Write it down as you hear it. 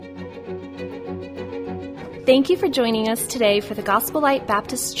Thank you for joining us today for the Gospel Light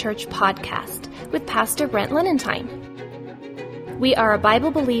Baptist Church podcast with Pastor Brent Lenentine. We are a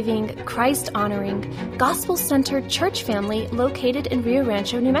Bible-believing, Christ-honoring, gospel-centered church family located in Rio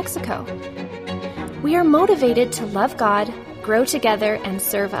Rancho, New Mexico. We are motivated to love God, grow together, and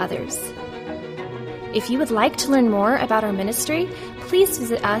serve others. If you would like to learn more about our ministry, please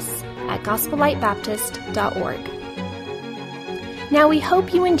visit us at gospellightbaptist.org. Now we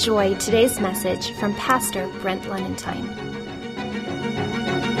hope you enjoy today's message from Pastor Brent Lenentine.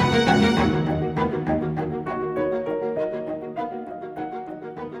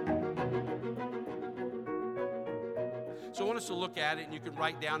 So I want us to look at it, and you can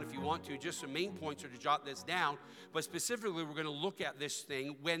write down if you want to, just some main points or to jot this down. But specifically, we're going to look at this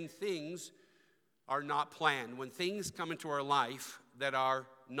thing when things are not planned, when things come into our life that are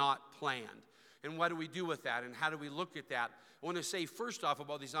not planned. And what do we do with that, and how do we look at that? I want to say first off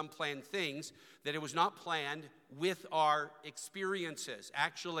about these unplanned things that it was not planned with our experiences.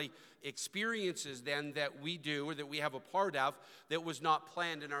 Actually, experiences then that we do or that we have a part of that was not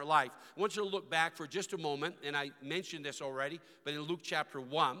planned in our life. I want you to look back for just a moment, and I mentioned this already, but in Luke chapter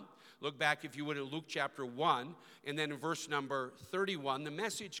 1, look back if you would in Luke chapter 1, and then in verse number 31, the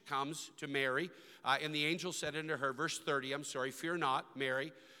message comes to Mary, and the angel said unto her, verse 30, fear not,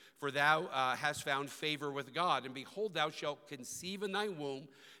 Mary, for thou hast found favor with God. And behold, thou shalt conceive in thy womb,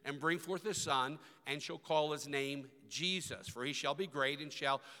 and bring forth a son, and shall call his name Jesus. For he shall be great, and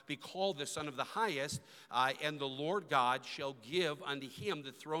shall be called the Son of the Highest. And the Lord God shall give unto him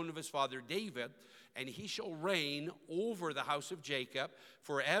the throne of his father David, and he shall reign over the house of Jacob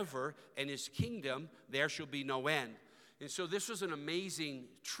forever, and his kingdom there shall be no end. And so this was an amazing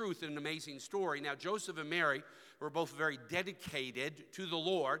truth and an amazing story. Now, Joseph and Mary were both very dedicated to the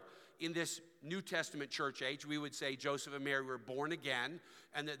Lord. In this New Testament church age, we would say Joseph and Mary were born again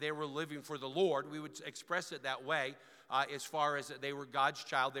and that they were living for the Lord. We would express it that way as far as that they were God's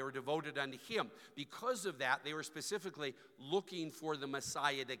child. They were devoted unto him. Because of that, they were specifically looking for the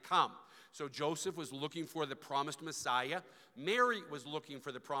Messiah to come. So Joseph was looking for the promised Messiah. Mary was looking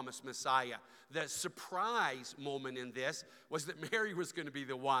for the promised Messiah. The surprise moment in this was that Mary was going to be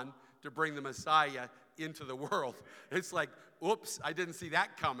the one to bring the Messiah into the world. It's like, oops, I didn't see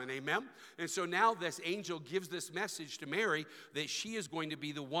that coming, amen? And so now this angel gives this message to Mary that she is going to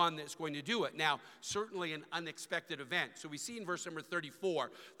be the one that's going to do it. Now, certainly an unexpected event. So we see in verse number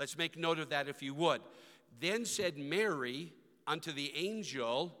 34, let's make note of that if you would. Then said Mary unto the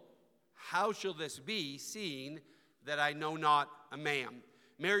angel, how shall this be, seeing that I know not a man?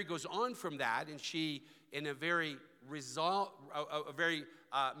 Mary goes on from that, and she, in a very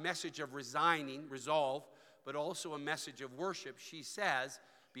message of resolve, but also a message of worship, she says,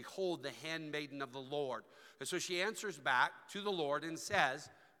 behold, the handmaiden of the Lord. And so she answers back to the Lord and says,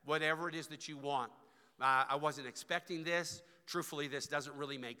 whatever it is that you want. I wasn't expecting this. Truthfully, this doesn't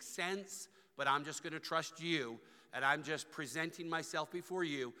really make sense, but I'm just going to trust you, and I'm just presenting myself before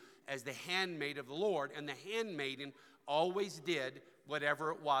you as the handmaid of the Lord. And the handmaiden always did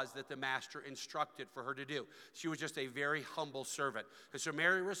whatever it was that the master instructed for her to do. She was just a very humble servant. And so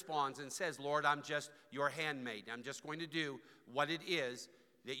Mary responds and says, Lord, I'm just your handmaid. I'm just going to do what it is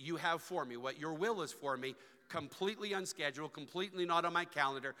that you have for me, what your will is for me, completely unscheduled, completely not on my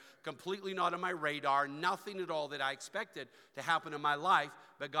calendar, completely not on my radar, nothing at all that I expected to happen in my life.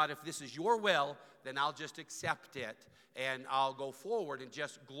 But God, if this is your will, then I'll just accept it, and I'll go forward and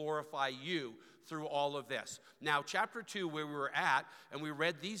just glorify you through all of this. Now, chapter 2, where we were at, and we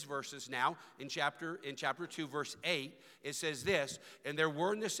read these verses now, in chapter 2, verse 8, it says this, and there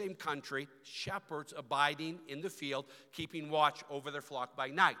were in the same country shepherds abiding in the field, keeping watch over their flock by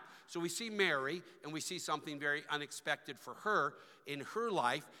night. So we see Mary, and we see something very unexpected for her in her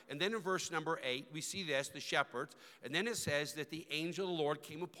life. And then in verse number 8, we see this, the shepherds, and then it says that the angel of the Lord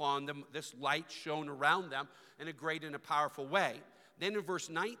came upon them, this light shone around them in a great and a powerful way. Then in verse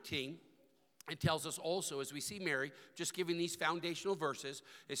 19, it tells us also, as we see Mary, just giving these foundational verses,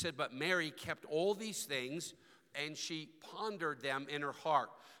 it said, but Mary kept all these things, and she pondered them in her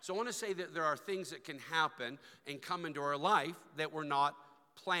heart. So I want to say that there are things that can happen and come into our life that were not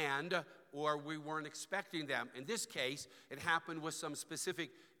planned or we weren't expecting them. In this case, it happened with some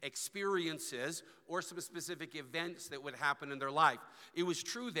specific experiences or some specific events that would happen in their life. It was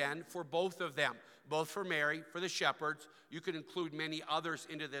true then for both of them, both for Mary, for the shepherds. You could include many others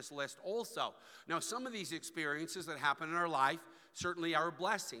into this list also. Now, some of these experiences that happen in our life certainly are a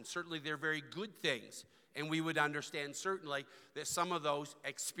blessing. Certainly they're very good things. And we would understand certainly that some of those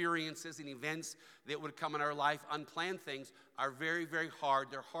experiences and events that would come in our life, unplanned things, are very, very hard.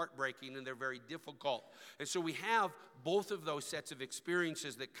 They're heartbreaking and they're very difficult. And so we have both of those sets of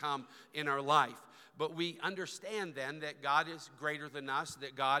experiences that come in our life. But we understand then that God is greater than us,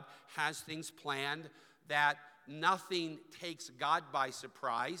 that God has things planned, that nothing takes God by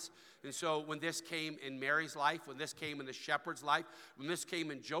surprise. And so when this came in Mary's life, when this came in the shepherd's life, when this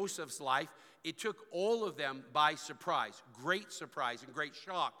came in Joseph's life, it took all of them by surprise, and great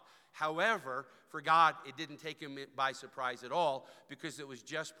shock. However, for God, it didn't take him by surprise at all, because it was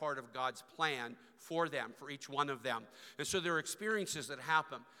just part of God's plan for them, for each one of them. And so there are experiences that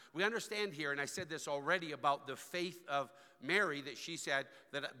happen. We understand here, and I said this already about the faith of Mary, that she said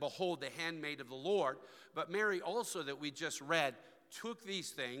that, behold, the handmaid of the Lord. But Mary also, that we just read, took these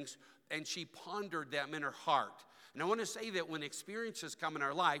things and she pondered them in her heart. And I want to say that when experiences come in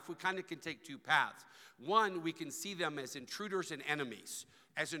our life, we kind of can take two paths. One, we can see them as intruders and enemies.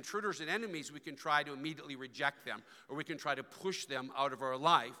 As intruders and enemies, we can try to immediately reject them, or we can try to push them out of our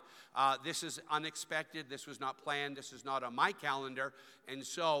life. This is unexpected. This was not planned. This is not on my calendar. And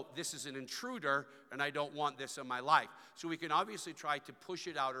so this is an intruder, and I don't want this in my life. So we can obviously try to push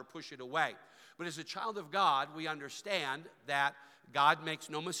it out or push it away. But as a child of God, we understand that God makes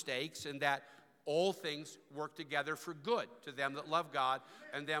no mistakes, and that all things work together for good to them that love God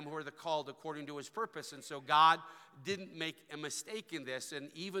and them who are the called according to his purpose. And so God didn't make a mistake in this. And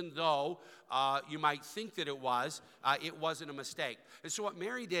even though you might think that it wasn't a mistake. And so what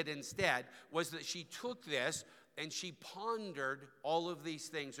Mary did instead was that she took this and she pondered all of these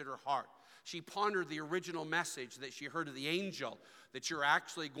things in her heart. She pondered the original message that she heard of the angel, that you're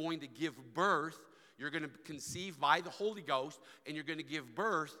actually going to give birth. You're going to conceive by the Holy Ghost, and you're going to give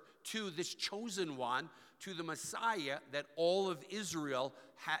birth to this chosen one, to the Messiah that all of Israel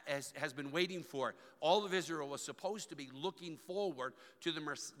has been waiting for. All of Israel was supposed to be looking forward to the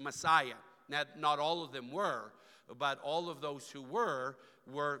Messiah. Not all of them were, but all of those who were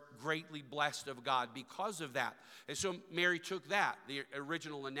greatly blessed of God because of that. And so Mary took that, the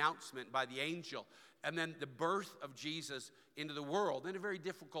original announcement by the angel, and then the birth of Jesus into the world in a very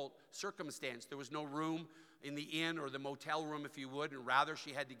difficult circumstance. There was no room in the inn or the motel room, if you would, and rather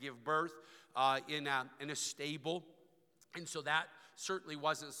she had to give birth in a stable. And so that certainly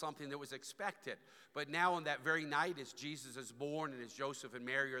wasn't something that was expected. But now on that very night, as Jesus is born and as Joseph and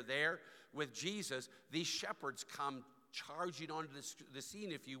Mary are there with Jesus, these shepherds come charging onto the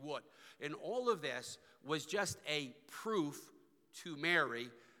scene, if you would. And all of this was just a proof to Mary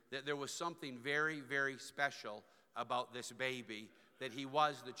that there was something very, very special about this baby, that he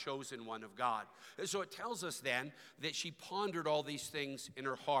was the chosen one of God. And so it tells us then that she pondered all these things in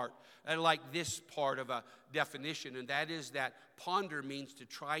her heart. I like this part of a definition, and that is that ponder means to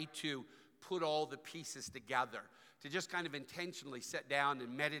try to put all the pieces together, to just kind of intentionally sit down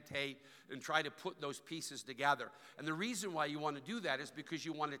and meditate and try to put those pieces together. And the reason why you want to do that is because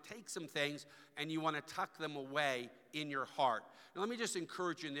you want to take some things and you want to tuck them away in your heart. Now, let me just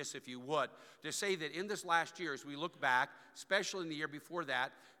encourage you in this, if you would, to say that in this last year, as we look back, especially in the year before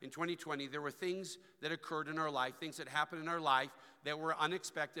that, in 2020, there were things that occurred in our life, things that happened in our life that were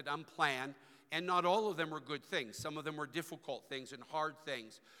unexpected, unplanned, and not all of them were good things. Some of them were difficult things and hard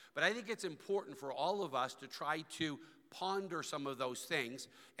things. But I think it's important for all of us to try to ponder some of those things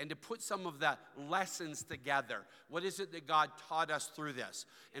and to put some of the lessons together. What is it that God taught us through this?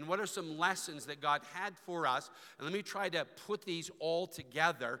 And what are some lessons that God had for us? And let me try to put these all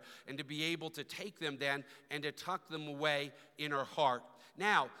together and to be able to take them then and to tuck them away in our heart.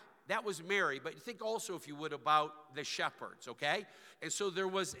 Now, that was Mary, but think also, if you would, about the shepherds, okay? And so there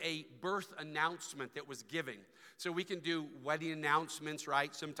was a birth announcement that was given. So we can do wedding announcements,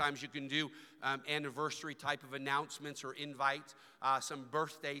 right? Sometimes you can do anniversary type of announcements or invites, some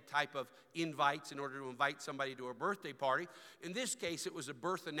birthday type of invites in order to invite somebody to a birthday party. In this case, it was a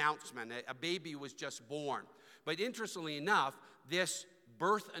birth announcement. A baby was just born. But interestingly enough, this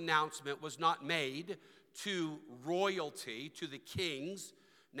birth announcement was not made to royalty, to the kings.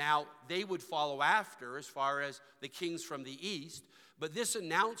 Now, they would follow after as far as the kings from the east, but this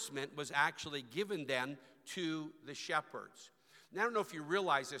announcement was actually given then to the shepherds. Now, I don't know if you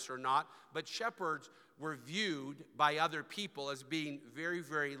realize this or not, but shepherds were viewed by other people as being very,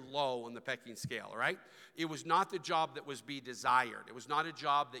 very low on the pecking scale, right? It was not the job that was be desired. It was not a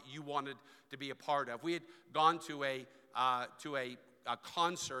job that you wanted to be a part of. We had gone to a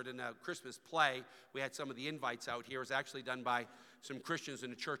concert and a Christmas play. We had some of the invites out here. It was actually done by some Christians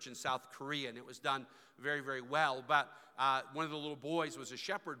in a church in South Korea, and it was done very, very well. But one of the little boys was a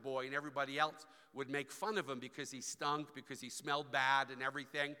shepherd boy, and everybody else would make fun of him because he stunk, because he smelled bad and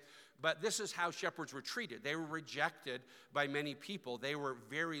everything. But this is how shepherds were treated. They were rejected by many people. They were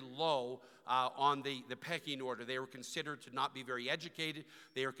very low on the pecking order. They were considered to not be very educated.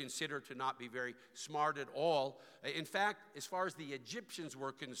 They were considered to not be very smart at all. In fact, as far as the Egyptians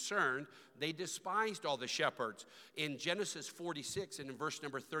were concerned, they despised all the shepherds. In Genesis 46 and in verse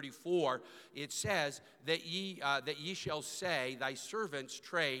number 34, it says that ye shall say, thy servant's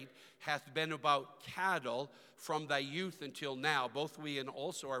trade hath been about cattle from thy youth until now, both we and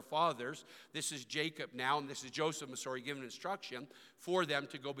also our fathers. This is Jacob now, and this is Joseph, giving instruction for them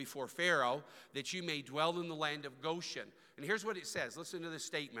to go before Pharaoh, that you may dwell in the land of Goshen. And here's what it says. Listen to this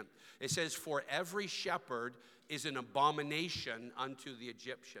statement. It says, for every shepherd is an abomination unto the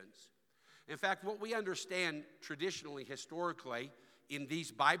Egyptians. In fact, what we understand traditionally, historically, in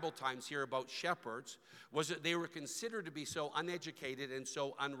these Bible times here about shepherds was that they were considered to be so uneducated and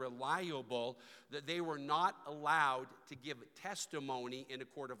so unreliable that they were not allowed to give testimony in a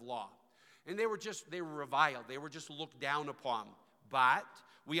court of law. And they were reviled. They were just looked down upon. But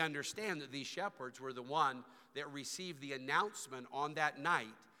we understand that these shepherds were the one that received the announcement on that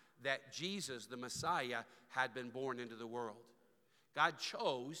night that Jesus, the Messiah, had been born into the world. God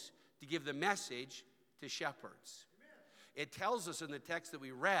chose to give the message to shepherds. It tells us in the text that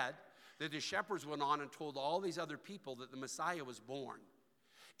we read that the shepherds went on and told all these other people that the Messiah was born.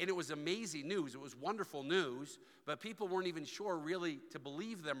 And it was amazing news. It was wonderful news, but people weren't even sure really to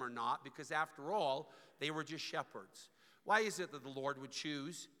believe them or not, because after all, they were just shepherds. Why is it that the Lord would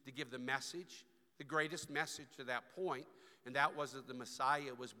choose to give the message, the greatest message to that point, and that was that the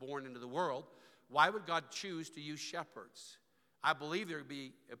Messiah was born into the world? Why would God choose to use shepherds? I believe there would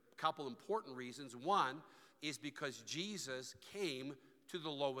be a couple important reasons. One is because Jesus came to the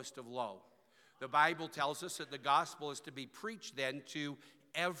lowest of low. The Bible tells us that the gospel is to be preached then to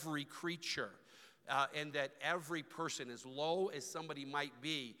every creature, and that every person, as low as somebody might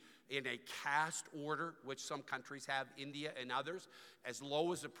be in a caste order, which some countries have, India and others, as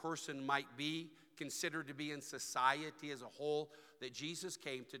low as a person might be considered to be in society as a whole, that Jesus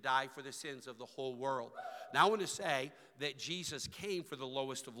came to die for the sins of the whole world. Now I want to say that Jesus came for the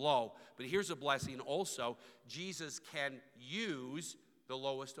lowest of low, but here's a blessing also. Jesus can use the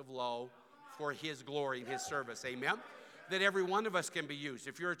lowest of low for his glory and his service. Amen? That every one of us can be used.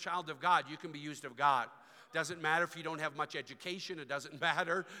 If you're a child of God, you can be used of God. Doesn't matter if you don't have much education. It doesn't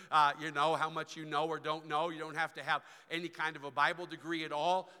matter, how much you know or don't know. You don't have to have any kind of a Bible degree at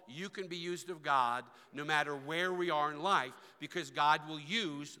all. You can be used of God no matter where we are in life, because God will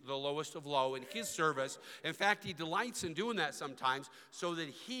use the lowest of low in his service. In fact, he delights in doing that sometimes so that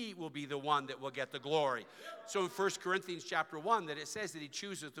he will be the one that will get the glory. So in 1 Corinthians chapter 1, that it says that he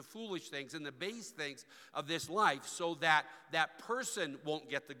chooses the foolish things and the base things of this life so that that person won't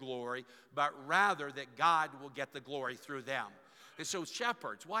get the glory, but rather that God will get the glory through them. And so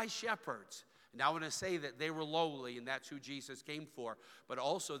shepherds, why shepherds? And I want to say that they were lowly, and that's who Jesus came for, but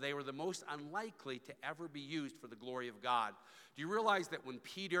also they were the most unlikely to ever be used for the glory of God. Do you realize that when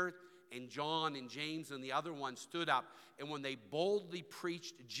Peter and John and James and the other ones stood up, and when they boldly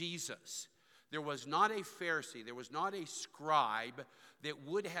preached Jesus, there was not a Pharisee, there was not a scribe that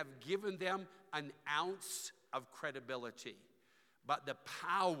would have given them an ounce of credibility. But the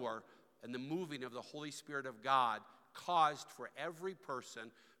power and the moving of the Holy Spirit of God caused for every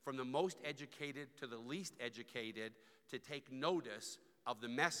person, from the most educated to the least educated, to take notice of the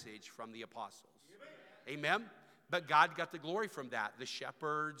message from the apostles. Amen? But God got the glory from that. The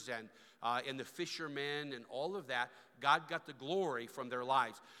shepherds and the fishermen and all of that, God got the glory from their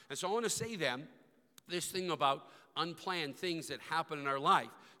lives. And so I want to say then, this thing about unplanned things that happen in our life,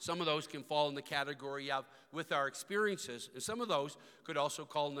 some of those can fall in the category of with our experiences, and some of those could also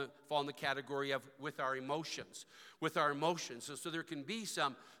fall in the category of with our emotions. With our emotions. So there can be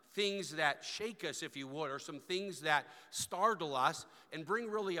some things that shake us, if you would, or some things that startle us and bring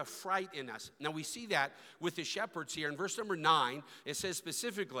really a fright in us. Now we see that with the shepherds here. In verse number 9, it says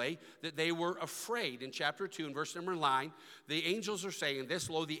specifically that they were afraid. In chapter 2, in verse number 9, the angels are saying this,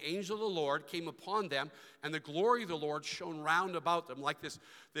 lo, the angel of the Lord came upon them, and the glory of the Lord shone round about them like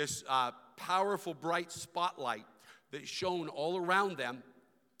this powerful, bright spotlight that shone all around them.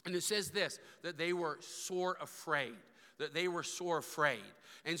 And it says this, that they were sore afraid. That they were sore afraid.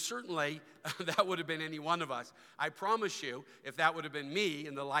 And certainly, that would have been any one of us. I promise you, if that would have been me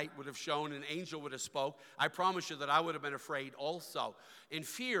and the light would have shone and an angel would have spoke, I promise you that I would have been afraid also. And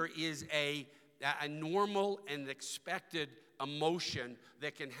fear is a normal and expected emotion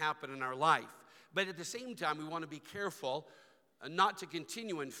that can happen in our life. But at the same time, we want to be careful not to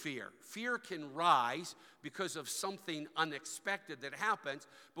continue in fear. Fear can rise because of something unexpected that happens,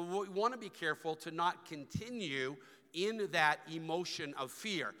 but we want to be careful to not continue in that emotion of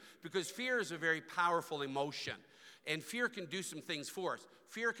fear, because fear is a very powerful emotion, and fear can do some things for us.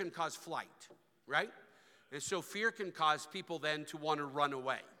 Fear can cause flight, right? And so fear can cause people then to want to run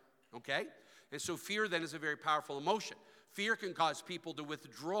away, okay? And so fear then is a very powerful emotion. Fear can cause people to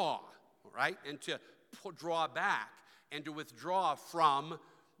withdraw, right? And to draw back and to withdraw from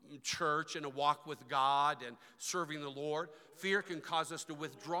church and a walk with God and serving the Lord. Fear can cause us to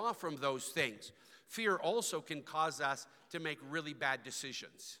withdraw from those things. Fear also can cause us to make really bad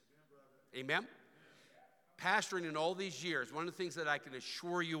decisions. Amen? Pastoring in all these years, one of the things that I can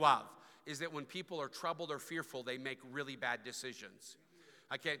assure you of is that when people are troubled or fearful, they make really bad decisions.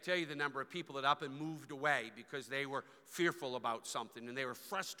 I can't tell you the number of people that up and moved away because they were fearful about something and they were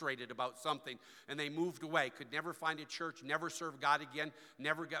frustrated about something and they moved away, could never find a church, never serve God again,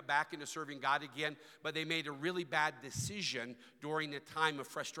 never got back into serving God again, but they made a really bad decision during a time of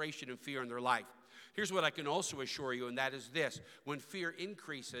frustration and fear in their life. Here's what I can also assure you, and that is this: when fear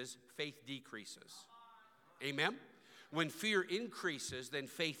increases, faith decreases. Amen? When fear increases, then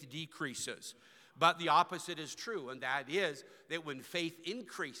faith decreases. But the opposite is true, and that is that when faith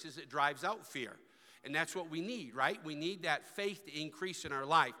increases, it drives out fear. And that's what we need, right? We need that faith to increase in our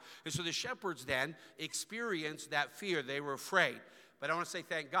life. And so the shepherds then experienced that fear. They were afraid. But I want to say,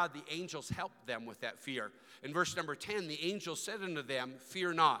 thank God, the angels helped them with that fear. In verse number 10, the angel said unto them,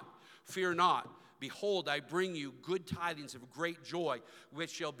 "Fear not, fear not. Behold, I bring you good tidings of great joy, which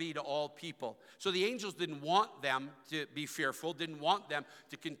shall be to all people." So the angels didn't want them to be fearful, didn't want them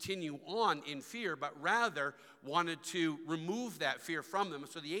to continue on in fear, but rather wanted to remove that fear from them.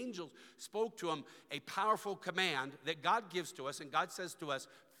 So the angels spoke to them a powerful command that God gives to us, and God says to us,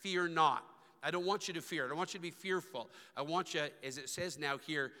 "Fear not." I don't want you to fear. I don't want you to be fearful. I want you, as it says now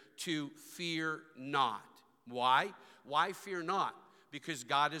here, to fear not. Why? Why fear not? Because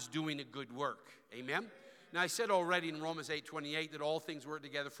God is doing a good work. Amen? Now, I said already in Romans 8:28 that all things work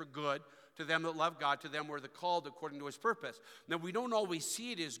together for good to them that love God, to them who are the called according to his purpose. Now, we don't always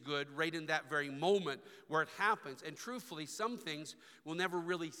see it as good right in that very moment where it happens. And truthfully, some things we'll never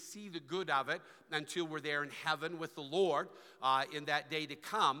really see the good of it until we're there in heaven with the Lord in that day to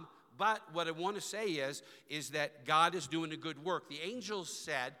come. But what I want to say is that God is doing a good work. The angels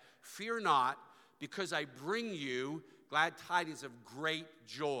said, "Fear not, because I bring you glad tidings of great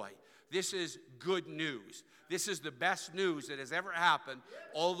joy." This is good news. This is the best news that has ever happened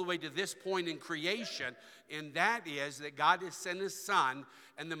all the way to this point in creation, and that is that God has sent his Son,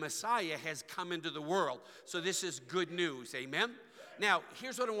 and the Messiah has come into the world. So this is good news. Amen? Now,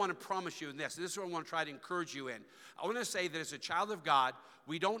 here's what I want to promise you in this. This is what I want to try to encourage you in. I want to say that as a child of God,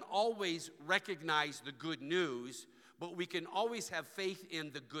 we don't always recognize the good news, but we can always have faith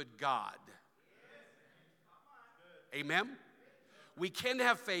in the good God. Amen? We can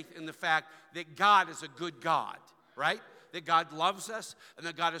have faith in the fact that God is a good God, right? That God loves us, and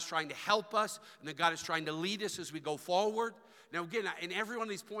that God is trying to help us, and that God is trying to lead us as we go forward. Now, again, in every one of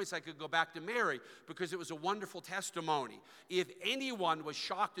these points, I could go back to Mary because it was a wonderful testimony. If anyone was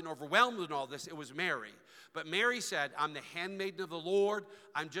shocked and overwhelmed in all this, it was Mary. But Mary said, "I'm the handmaiden of the Lord.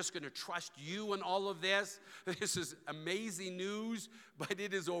 I'm just going to trust you in all of this. This is amazing news, but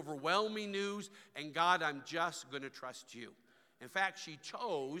it is overwhelming news. And God, I'm just going to trust you." In fact, she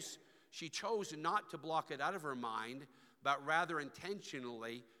chose not to block it out of her mind, but rather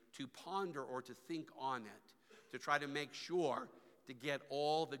intentionally to ponder or to think on it, to try to make sure to get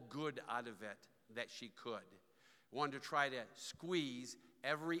all the good out of it that she could. Wanted to try to squeeze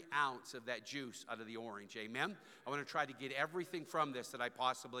every ounce of that juice out of the orange. Amen? I want to try to get everything from this that I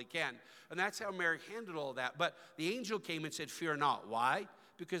possibly can. And that's how Mary handled all that. But the angel came and said, "Fear not." Why?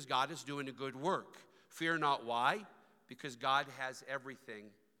 Because God is doing a good work. Fear not. Why? Because God has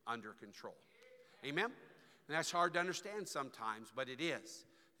everything under control. Amen? And that's hard to understand sometimes, but it is.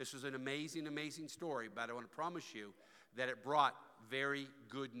 This was an amazing, amazing story, but I want to promise you that it brought very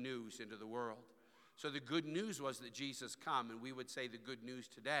good news into the world. So the good news was that Jesus come, and we would say the good news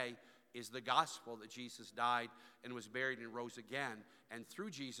today is the gospel that Jesus died and was buried and rose again. And through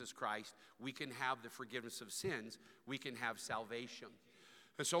Jesus Christ, we can have the forgiveness of sins. We can have salvation.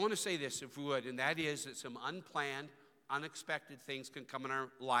 And so I want to say this, if we would, and that is that some unplanned, unexpected things can come in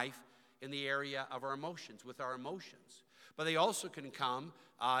our life in the area of our emotions, with our emotions. But they also can come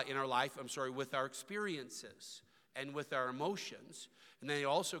in our life, with our experiences and with our emotions. And they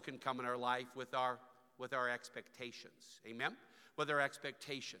also can come in our life with our expectations. Amen? With our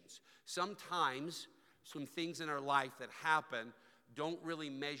expectations. Sometimes some things in our life that happen don't really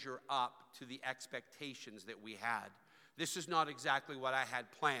measure up to the expectations that we had. This is not exactly what I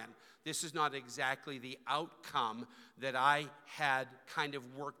had planned. This is not exactly the outcome that I had kind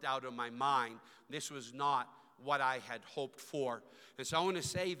of worked out in my mind. This was not what I had hoped for. And so I want to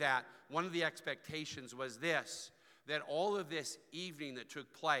say that one of the expectations was this, that all of this evening that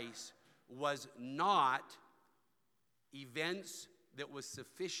took place was not events that was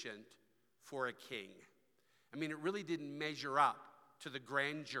sufficient for a king. I mean, it really didn't measure up to the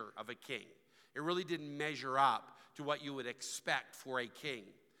grandeur of a king. It really didn't measure up to what you would expect for a king.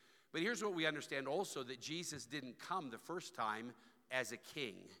 But here's what we understand also, that Jesus didn't come the first time as a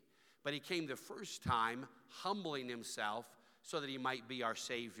king, but he came the first time humbling himself so that he might be our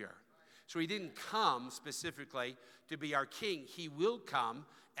Savior. So he didn't come specifically to be our king. He will come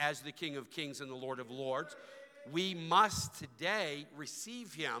as the King of Kings and the Lord of Lords. We must today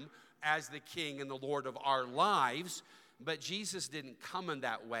receive him as the King and the Lord of our lives. But Jesus didn't come in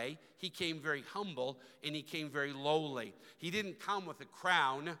that way. He came very humble and he came very lowly. He didn't come with a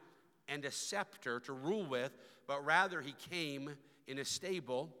crown and a scepter to rule with, but rather he came in a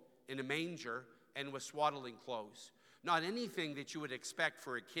stable, in a manger, and with swaddling clothes. Not anything that you would expect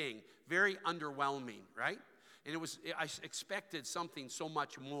for a king. Very underwhelming, right? And I expected something so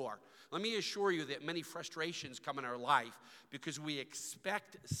much more. Let me assure you that many frustrations come in our life because we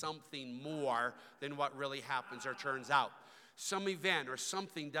expect something more than what really happens or turns out. Some event or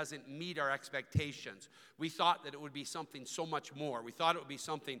something doesn't meet our expectations. We thought that it would be something so much more. We thought it would be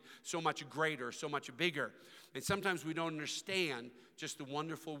something so much greater, so much bigger. And sometimes we don't understand just the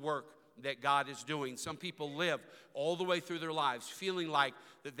wonderful work that God is doing. Some people live all the way through their lives feeling like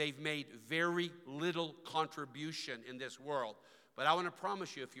that they've made very little contribution in this world. But I want to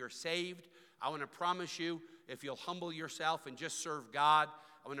promise you, if you're saved, I want to promise you, if you'll humble yourself and just serve God,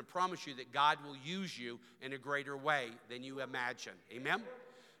 I want to promise you that God will use you in a greater way than you imagine. Amen?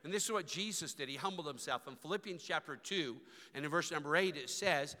 And this is what Jesus did. He humbled himself. In Philippians chapter 2 and in verse number 8, it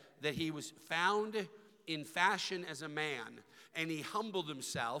says that he was found in fashion as a man, and he humbled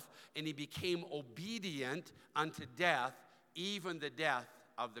himself, and he became obedient unto death, even the death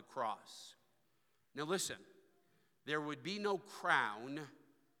of the cross. Now listen, there would be no crown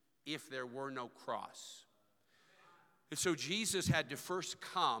if there were no cross. And so Jesus had to first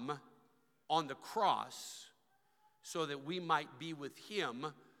come on the cross so that we might be with him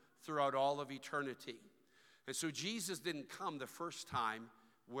throughout all of eternity. And so Jesus didn't come the first time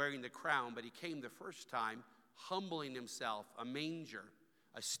wearing the crown, but he came the first time humbling himself, a manger,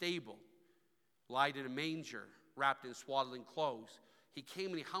 a stable, lied in a manger, wrapped in swaddling clothes. He came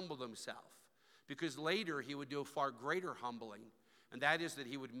and he humbled himself, because later he would do a far greater humbling, and that is that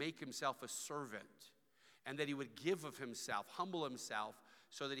he would make himself a servant, and that he would give of himself, humble himself,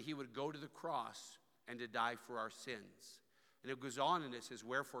 so that he would go to the cross and to die for our sins. And it goes on and it says,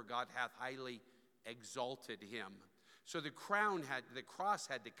 wherefore God hath highly exalted him. So the cross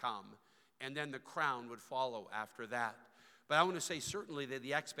had to come, and then the crown would follow after that. But I want to say certainly that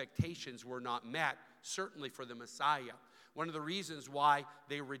the expectations were not met, certainly for the Messiah. One of the reasons why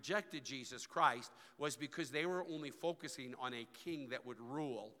they rejected Jesus Christ was because they were only focusing on a king that would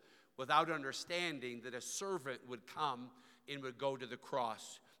rule, without understanding that a servant would come and would go to the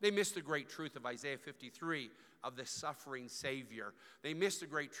cross. They missed the great truth of Isaiah 53, of the suffering Savior. They missed the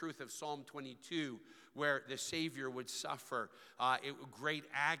great truth of Psalm 22, where the Savior would suffer great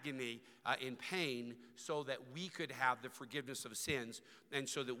agony in pain so that we could have the forgiveness of sins and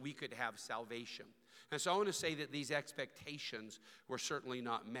so that we could have salvation. And so I want to say that these expectations were certainly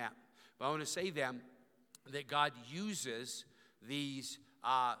not met. But I want to say then that God uses these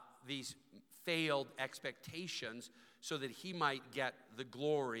failed expectations so that he might get the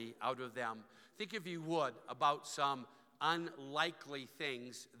glory out of them. Think, if you would, about some unlikely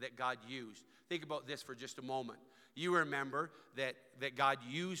things that God used. Think about this for just a moment. You remember that God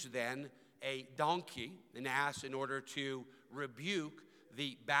used then a donkey, an ass, in order to rebuke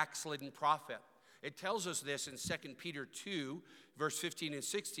the backslidden prophet. It tells us this in 2 Peter 2, verse 15 and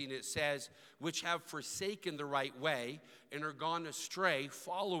 16. It says, which have forsaken the right way and are gone astray,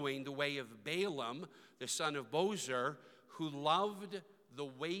 following the way of Balaam, the son of Bosor, who loved the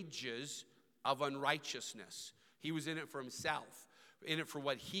wages of unrighteousness. He was in it for himself, in it for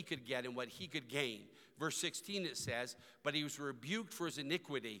what he could get and what he could gain. Verse 16, it says, but he was rebuked for his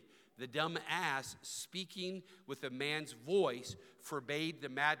iniquity. The dumb ass, speaking with a man's voice, forbade the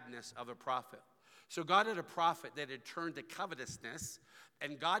madness of a prophet. So God had a prophet that had turned to covetousness,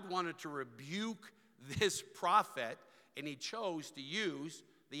 and God wanted to rebuke this prophet, and he chose to use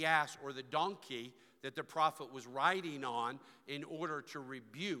the ass or the donkey that the prophet was riding on in order to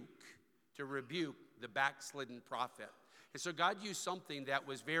rebuke the backslidden prophet. And so God used something that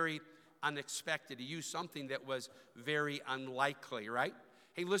was very unexpected. He used something that was very unlikely, right?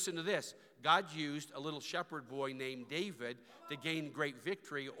 Hey, listen to this. God used a little shepherd boy named David to gain great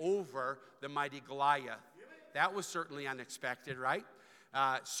victory over the mighty Goliath. That was certainly unexpected, right?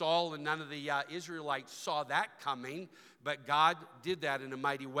 Saul and none of the Israelites saw that coming, but God did that in a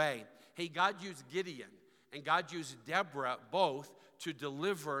mighty way. Hey, God used Gideon and God used Deborah both to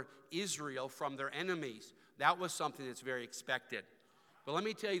deliver Israel from their enemies. That was something that's very expected. But let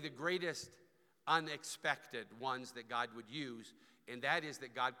me tell you the greatest unexpected ones that God would use, and that is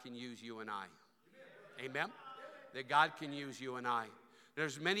that God can use you and I. Amen? That God can use you and I.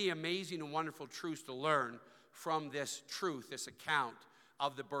 There's many amazing and wonderful truths to learn from this truth, this account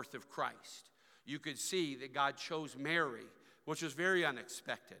of the birth of Christ. You could see that God chose Mary, which was very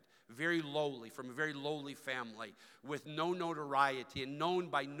unexpected, very lowly, from a very lowly family, with no notoriety and known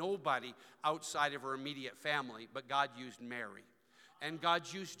by nobody outside of her immediate family, but God used Mary. And God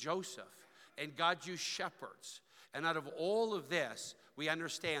used Joseph, and God used shepherds. And out of all of this, we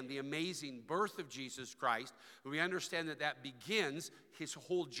understand the amazing birth of Jesus Christ. We understand that that begins his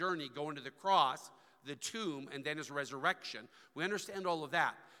whole journey going to the cross, the tomb, and then his resurrection. We understand all of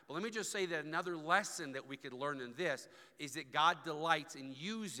that. But let me just say that another lesson that we could learn in this is that God delights in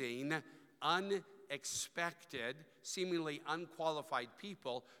using unexpected, seemingly unqualified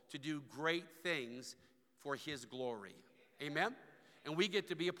people to do great things for his glory. Amen? And we get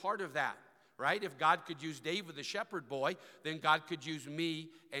to be a part of that. Right? If God could use David, the shepherd boy, then God could use me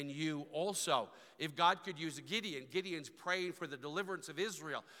and you also. If God could use Gideon, Gideon's praying for the deliverance of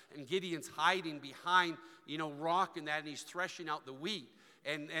Israel, and Gideon's hiding behind, rock and that, and he's threshing out the wheat.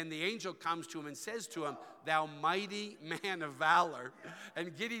 And the angel comes to him and says to him, "Thou mighty man of valor."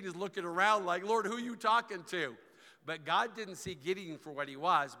 And Gideon is looking around like, "Lord, who are you talking to?" But God didn't see Gideon for what he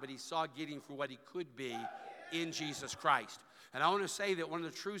was, but he saw Gideon for what he could be in Jesus Christ. And I want to say that one of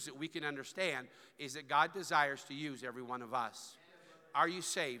the truths that we can understand is that God desires to use every one of us. Are you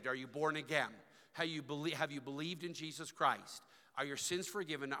saved? Are you born again? Have you believed in Jesus Christ? Are your sins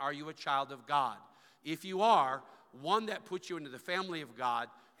forgiven? Are you a child of God? If you are, one, that puts you into the family of God.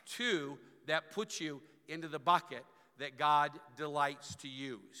 Two, that puts you into the bucket that God delights to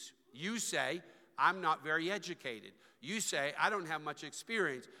use. You say, "I'm not very educated." You say, "I don't have much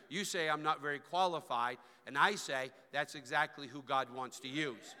experience." You say, "I'm not very qualified." And I say, that's exactly who God wants to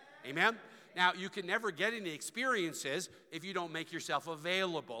use. Amen? Now, you can never get any experiences if you don't make yourself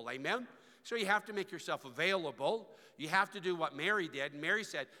available. Amen? So you have to make yourself available. You have to do what Mary did. Mary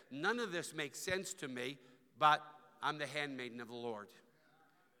said, "None of this makes sense to me, but I'm the handmaiden of the Lord.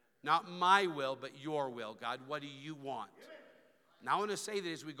 Not my will, but your will, God. What do you want?" Now, I want to say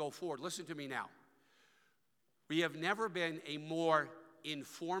that as we go forward. Listen to me now. We have never been a more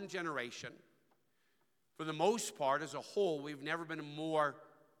informed generation. For the most part, as a whole, we've never been a more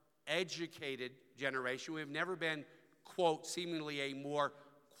educated generation. We've never been, quote, seemingly a more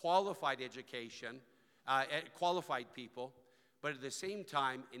qualified education, qualified people. But at the same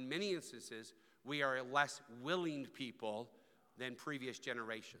time, in many instances, we are a less willing people than previous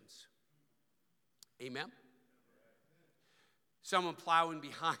generations. Amen? Someone plowing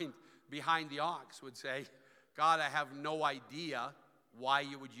behind the ox would say, "God, I have no idea why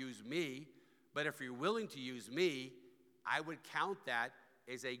you would use me. But if you're willing to use me, I would count that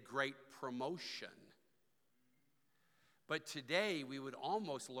as a great promotion." But today, we would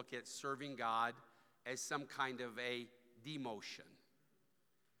almost look at serving God as some kind of a demotion.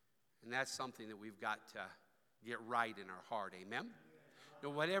 And that's something that we've got to get right in our heart. Amen?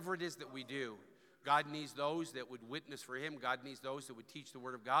 Now, whatever it is that we do, God needs those that would witness for him. God needs those that would teach the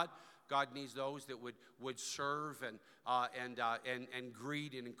word of God. God needs those that would serve and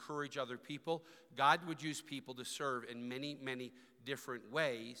greet and encourage other people. God would use people to serve in many, many different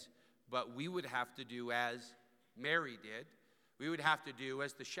ways, but we would have to do as Mary did. We would have to do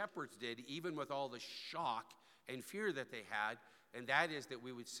as the shepherds did, even with all the shock and fear that they had, and that is that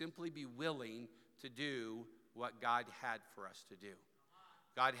we would simply be willing to do what God had for us to do.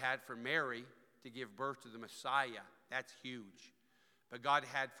 God had for Mary to give birth to the Messiah. That's huge. But God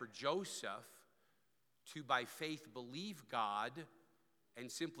had for Joseph to, by faith, believe God and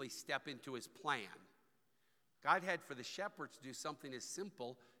simply step into his plan. God had for the shepherds to do something as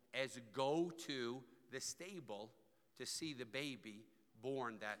simple as go to the stable to see the baby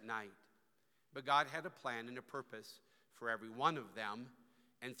born that night. But God had a plan and a purpose for every one of them,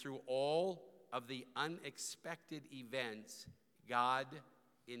 and through all of the unexpected events, God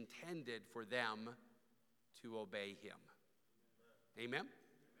intended for them to obey him. Amen?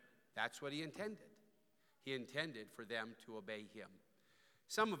 That's what he intended. He intended for them to obey him.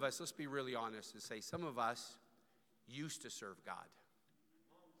 Some of us, let's be really honest and say, some of us used to serve God.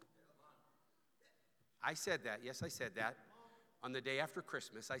 I said that. Yes, I said that. On the day after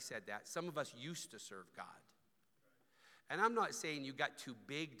Christmas, I said that. Some of us used to serve God. And I'm not saying you got too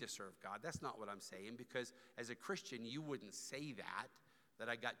big to serve God. That's not what I'm saying, because as a Christian, you wouldn't say that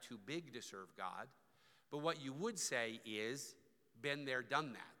I got too big to serve God. But what you would say is, been there,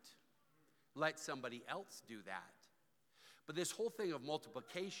 done that. Let somebody else do that. But this whole thing of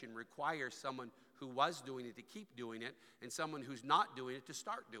multiplication requires someone who was doing it to keep doing it, and someone who's not doing it to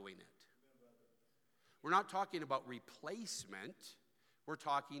start doing it. We're not talking about replacement. We're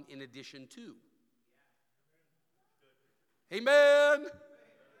talking in addition to. Amen.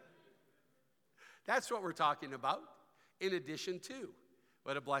 That's what we're talking about, in addition to.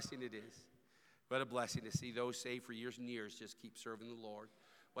 What a blessing it is. What a blessing to see those saved for years and years just keep serving the Lord.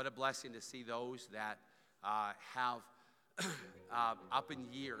 What a blessing to see those that have up in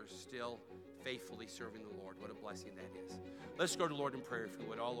years still faithfully serving the Lord. What a blessing that is. Let's go to the Lord in prayer, if you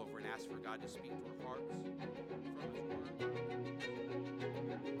would, all over, and ask for God to speak to our hearts.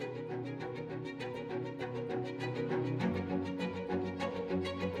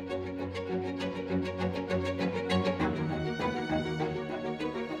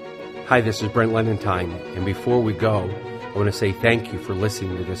 Hi, this is Brent Lenentine, and before we go, I want to say thank you for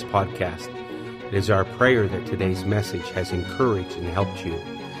listening to this podcast. It is our prayer that today's message has encouraged and helped you.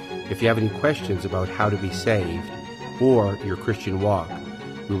 If you have any questions about how to be saved or your Christian walk,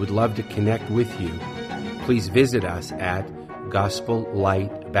 we would love to connect with you. Please visit us at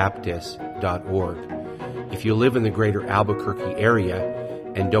gospellightbaptist.org. If you live in the greater Albuquerque area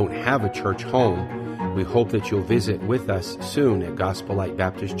and don't have a church home, we hope that you'll visit with us soon at Gospel Light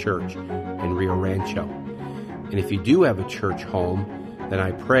Baptist Church in Rio Rancho. And if you do have a church home, then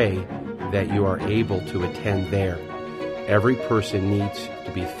I pray that you are able to attend there. Every person needs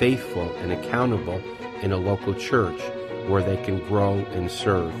to be faithful and accountable in a local church where they can grow and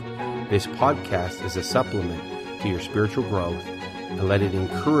serve. This podcast is a supplement to your spiritual growth, and let it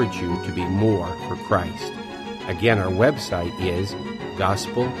encourage you to be more for Christ. Again, our website is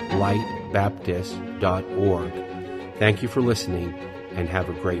gospellightbaptist.org. Thank you for listening, and have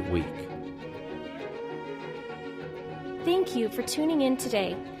a great week. Thank you for tuning in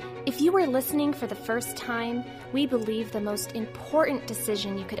today. If you are listening for the first time, we believe the most important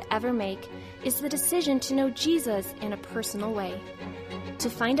decision you could ever make is the decision to know Jesus in a personal way. To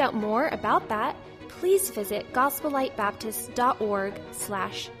find out more about that, please visit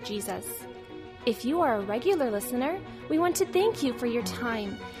gospellightbaptist.org/Jesus. If you are a regular listener, we want to thank you for your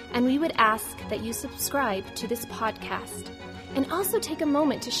time, and we would ask that you subscribe to this podcast and also take a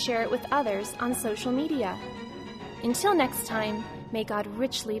moment to share it with others on social media. Until next time, may God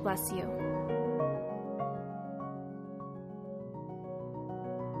richly bless you.